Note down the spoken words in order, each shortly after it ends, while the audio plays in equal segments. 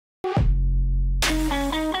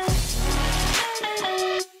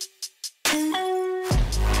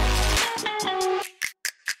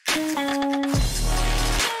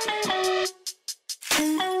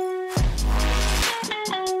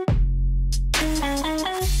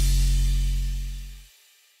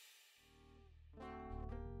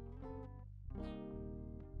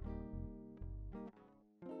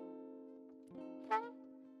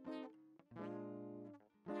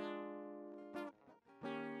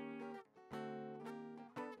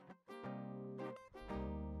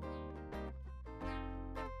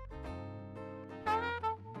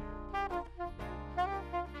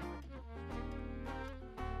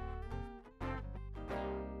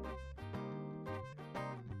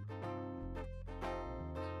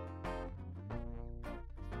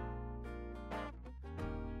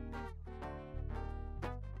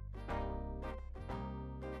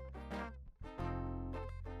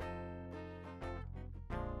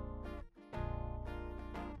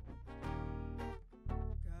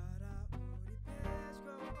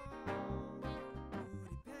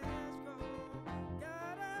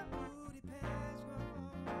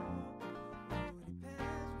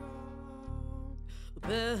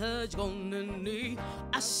Page gonna need.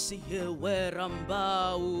 I see you where I'm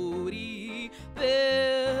Uri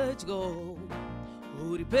page go.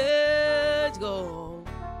 Uri page go.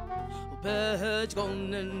 Page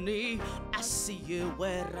gonna need. I see you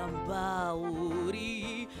where I'm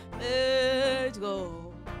Uri page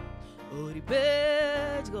go. Uri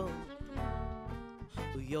page go.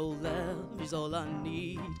 Your love is all I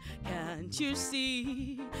need. Can't you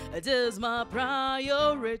see? It is my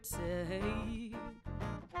priority.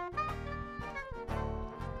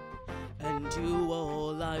 And you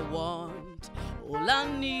all I want, all I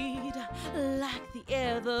need, like the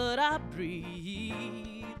air that I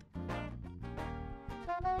breathe.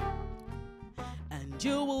 And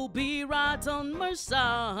you will be right on my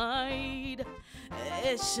side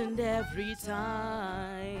each and every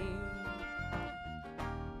time.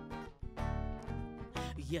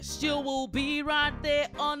 Yes, you will be right there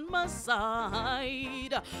on my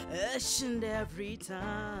side each and every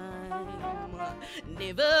time.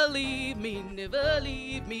 Never leave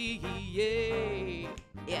me, yeah,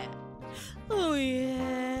 yeah. Oh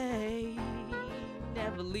yeah,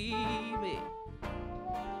 never leave me.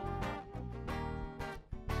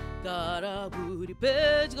 Gotta booty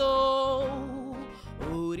page go,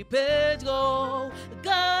 booty page go.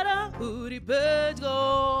 Gotta booty page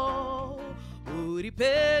go. Uri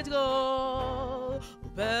page go,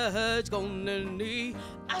 page gonna need.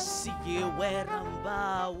 I see you where I'm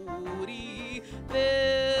by. Uri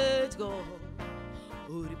page go,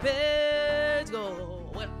 Uri page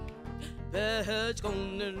go. Well, page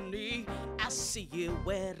gonna need. I see you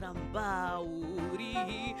where I'm by.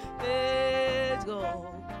 Uri page go,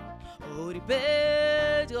 Uri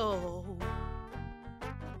page go.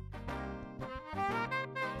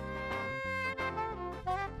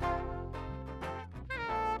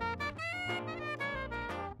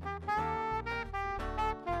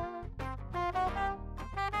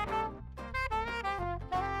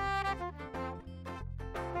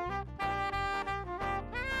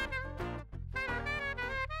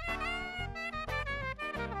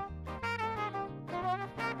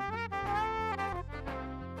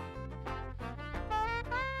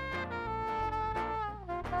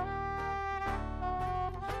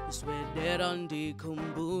 Sweat on the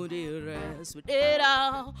kumbudi rest with it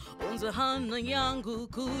all. Unza hana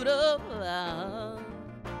yangu kura.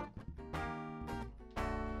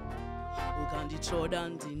 Ukandi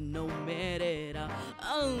chodan di no merera.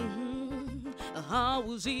 How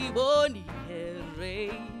was he boni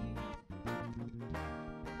here?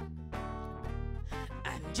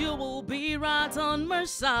 And you will be right on my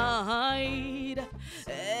side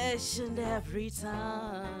each and every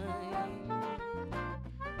time.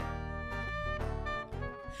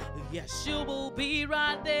 Yes, you will be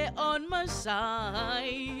right there on my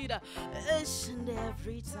side each and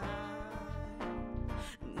every time.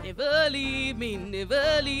 Never leave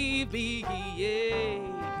me, yeah.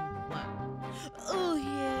 Oh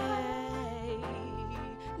yeah,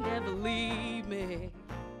 never leave me.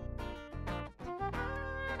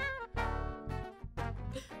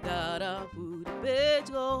 Gotta put the page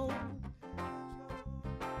go.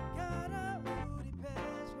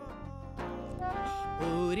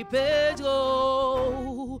 Uri page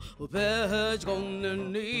go, page gonna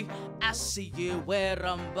need. I see you where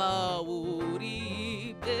I'm by.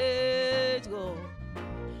 Uri page go,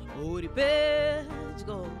 Uri page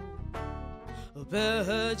go,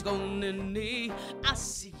 page gonna need. I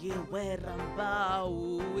see you where I'm by.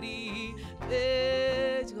 Uri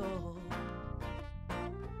page go.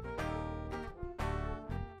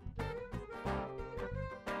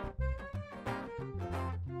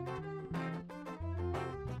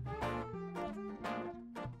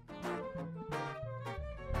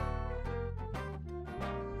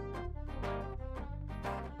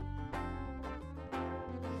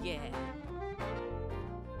 Yeah.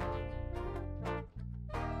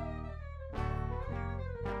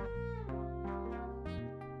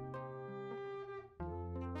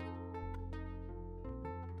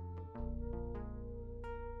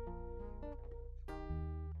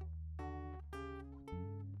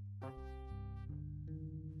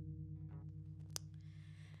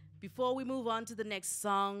 Before we move on to the next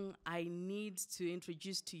song, I need to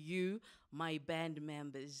introduce to you my band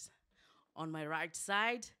members. On my right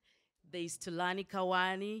side, there is Tulani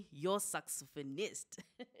Kawani, your saxophonist.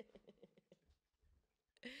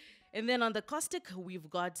 And then on the caustic, we've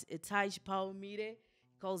got Itaj Paumire,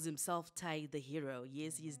 calls himself Tai the Hero.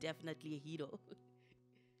 Yes, he's definitely a hero.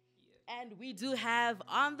 And we do have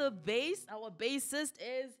on the bass, our bassist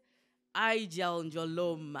is Aijal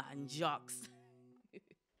Njoloma Njoks.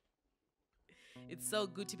 It's so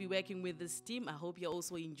good to be working with this team. I hope you're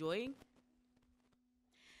also enjoying.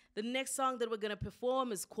 The next song that we're going to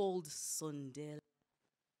perform is called Sondela.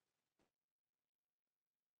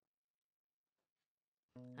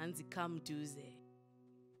 Anzi Kamduze.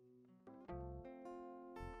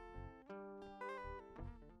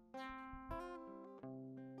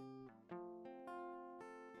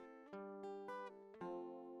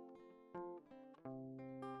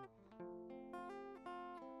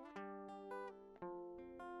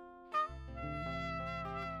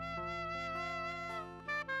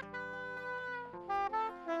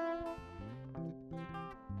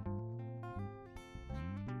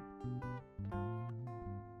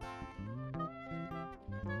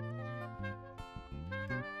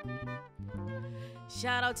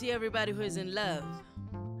 Shout out to everybody who is in love.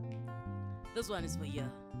 This one is for you.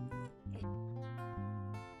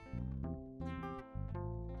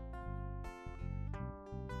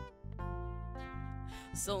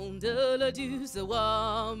 Sondela duze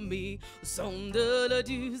wami, sondela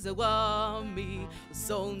duze wami,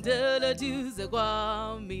 sondela duze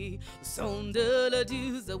wami, sondela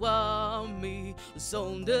duze wami,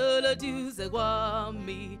 sondela duze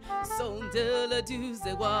wami, sondela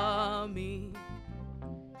duze wami.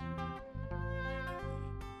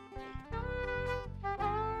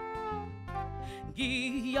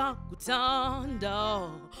 Ngiyakuthanda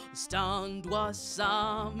standwa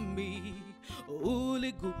sami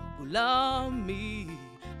uligugu lami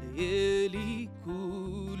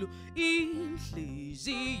elikhulu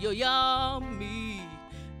inhliziyo yami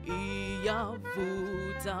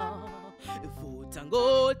iyavutha ivutha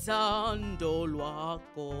ngothando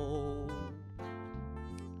lwakho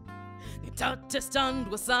ngithathe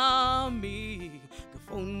standwa sami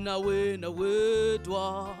ngifuna wena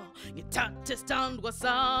wedwa ngithathe standwa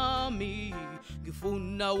sami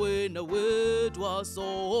ngifuna wena wedwa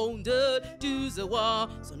sondela duze wa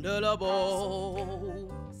sondela bo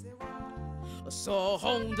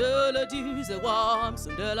sondela duze wa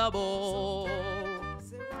sondela bo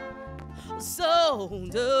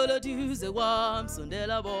sondela duze wa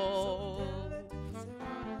sondela bo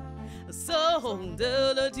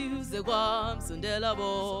sondela duze wa sondela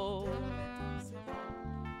bo.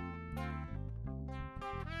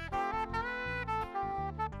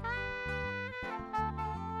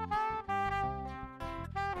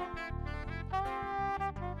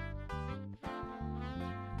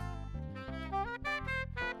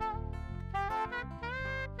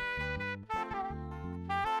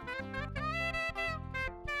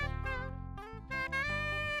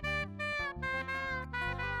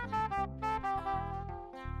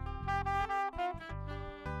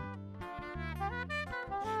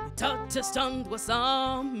 Ngithathe standwa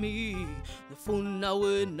sami ngifuna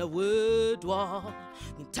wena wedwa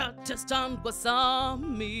ngithathe standwa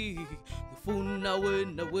sami ngifuna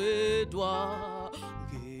wena wedwa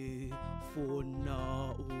ngifuna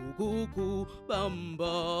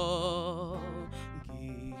ukukubamba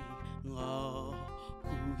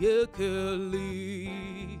ngingakuyekeli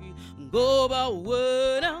ngoba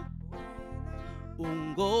wena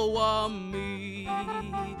ungowami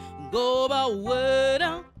ngoba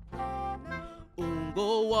wena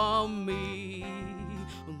ungowami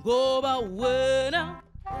ngoba wena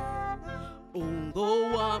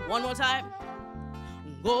ungowami. One more time.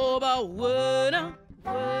 Ngoba wena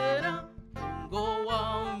wena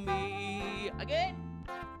ungowami. Again.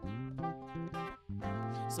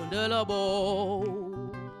 Sondela bo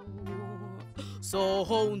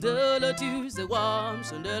sondela duze wam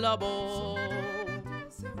sondela bo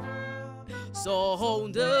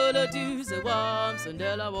sondela duze wam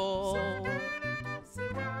sondela bo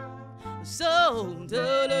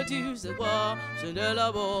sondela duze wam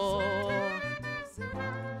sondela bo.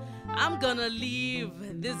 I'm gonna leave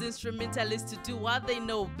these instrumentalists to do what they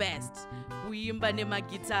know best. Kuyimba nema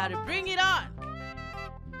guitar. Bring it on.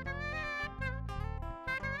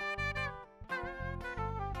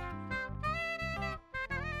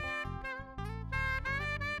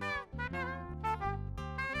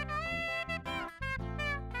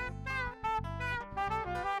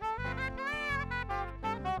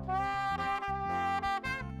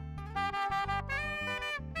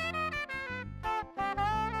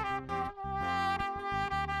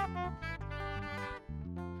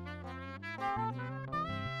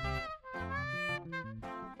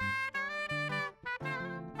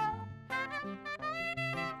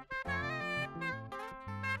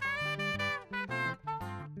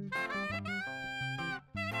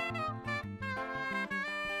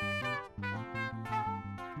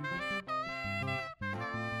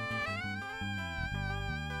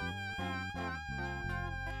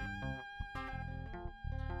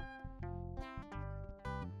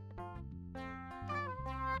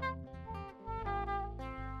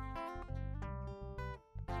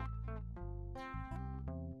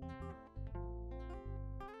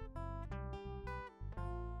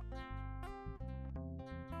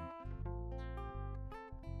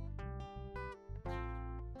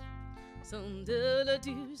 Som de la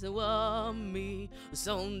du så var me.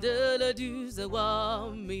 Som de la du så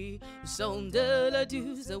var me. Som de la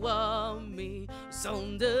du så var me.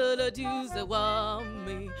 Som de la du så var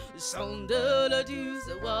me. Som de la du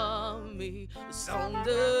så var me. Som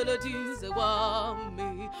de la du så var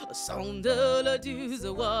me. Som de la du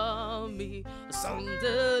så var me. Som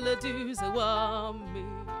de la du så var me.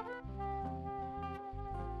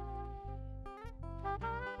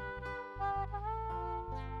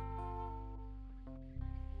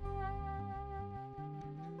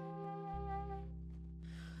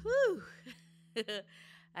 Whew.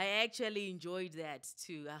 I actually enjoyed that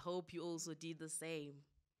too. I hope you also did the same.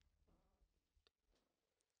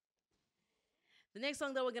 The next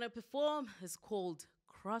song that we're going to perform is called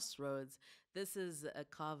Crossroads. This is a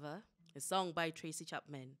cover, a song by Tracy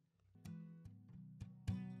Chapman.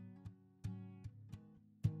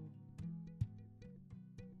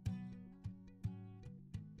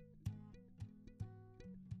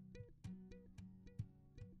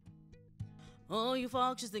 Oh, you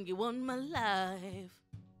folks just think you want my life,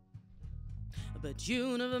 but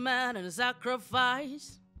you never met in a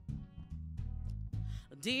sacrifice.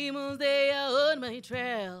 Demons, they are on my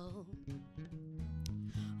trail.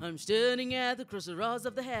 I'm standing at the crossroads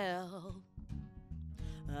of the hell.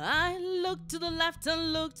 I look to the left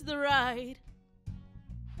and look to the right.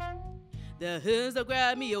 The hands that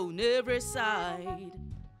grab me on every side.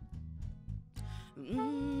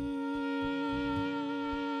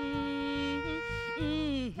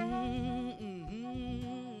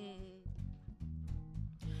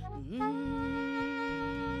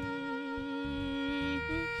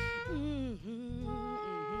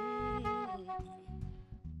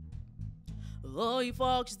 Oh, you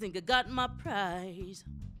folks think I got my prize.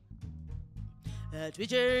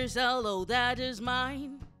 Treat yourself, oh, that is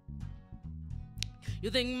mine. You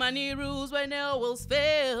think money rules when no else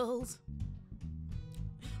fails.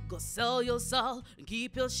 Go sell your soul and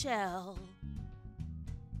keep your shell.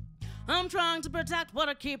 I'm trying to protect what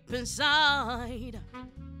I keep inside.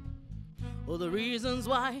 All the reasons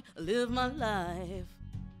why I live my life.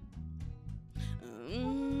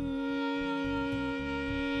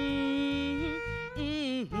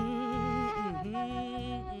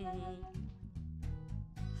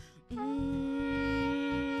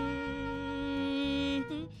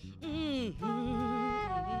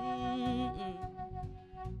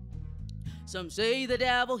 Some say the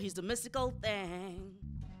devil, he's a mystical thing.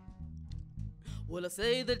 Well, I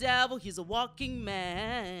say the devil, he's a walking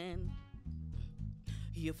man.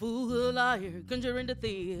 He a fool, a liar, conjuring the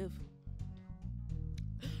thief.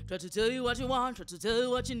 Try to tell you what you want, try to tell you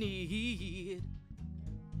what you need.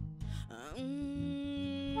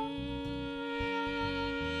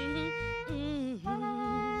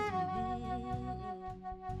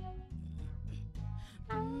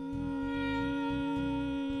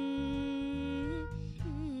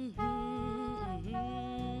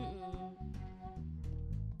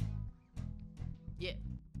 Yeah.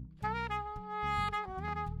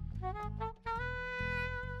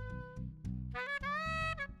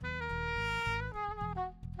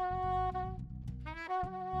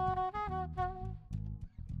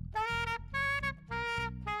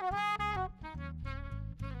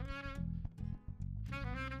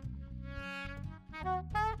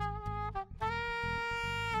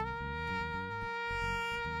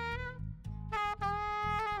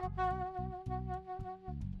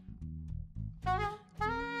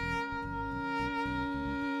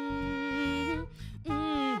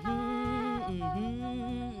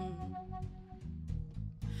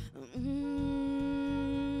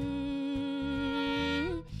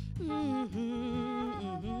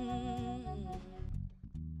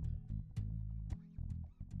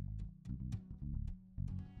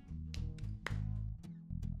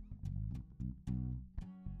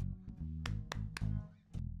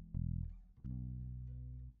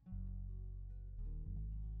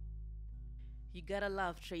 You gotta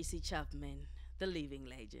love Tracy Chapman, the living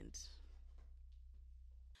legend.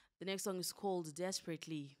 The next song is called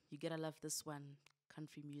Desperately. You gotta love this one,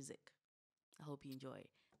 country music. I hope you enjoy.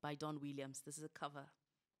 By Don Williams. This is a cover.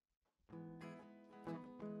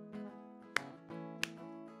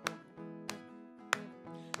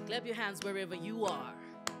 Clap your hands wherever you are.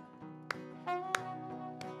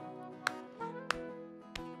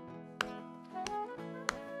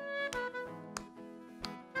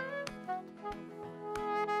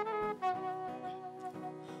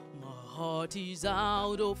 Heart is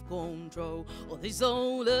out of control. Oh, this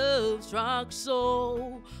old love struck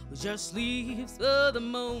soul just leaves for the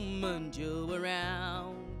moment you're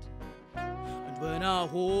around. And when I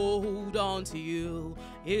hold on to you,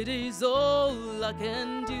 it is all I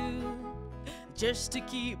can do. just to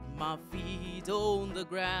keep my feet on the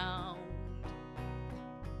ground.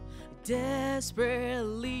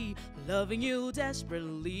 Desperately loving you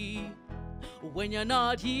desperately. When you're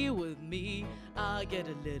not here with me, I get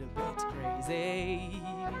a little bit crazy.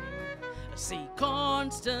 See,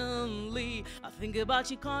 constantly, I think about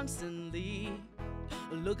you constantly.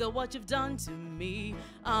 Look at what you've done to me.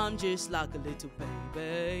 I'm just like a little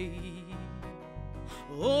baby.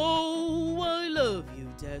 Oh, I love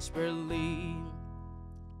you desperately.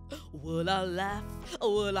 Will I laugh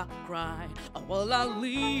or will I cry? Or will I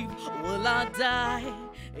leave or will I die?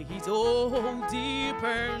 It all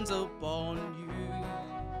depends upon you.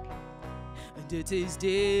 And it is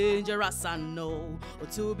dangerous, I know,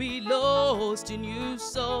 to be lost in you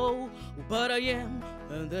so. But I am,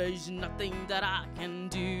 and there's nothing that I can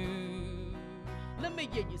do. Let me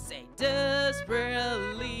hear you say,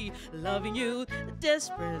 desperately loving you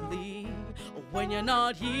desperately. When you're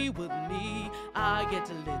not here with me, I get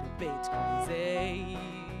a little bit crazy.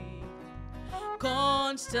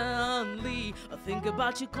 Constantly, I think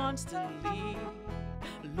about you constantly.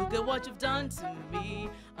 Look at what you've done to me.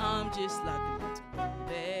 I'm just like a little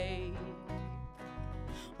baby.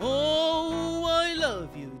 Oh, I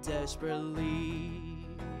love you desperately.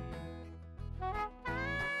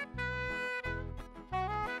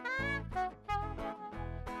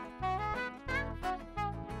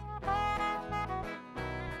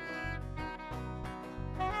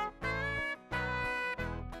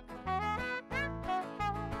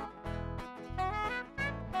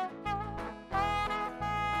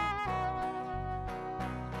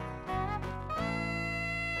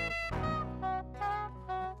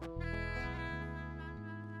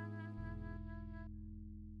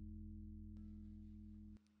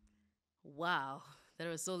 Wow, that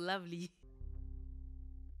was so lovely.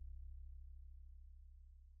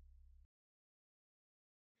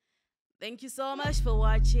 Thank you so much for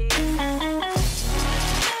watching.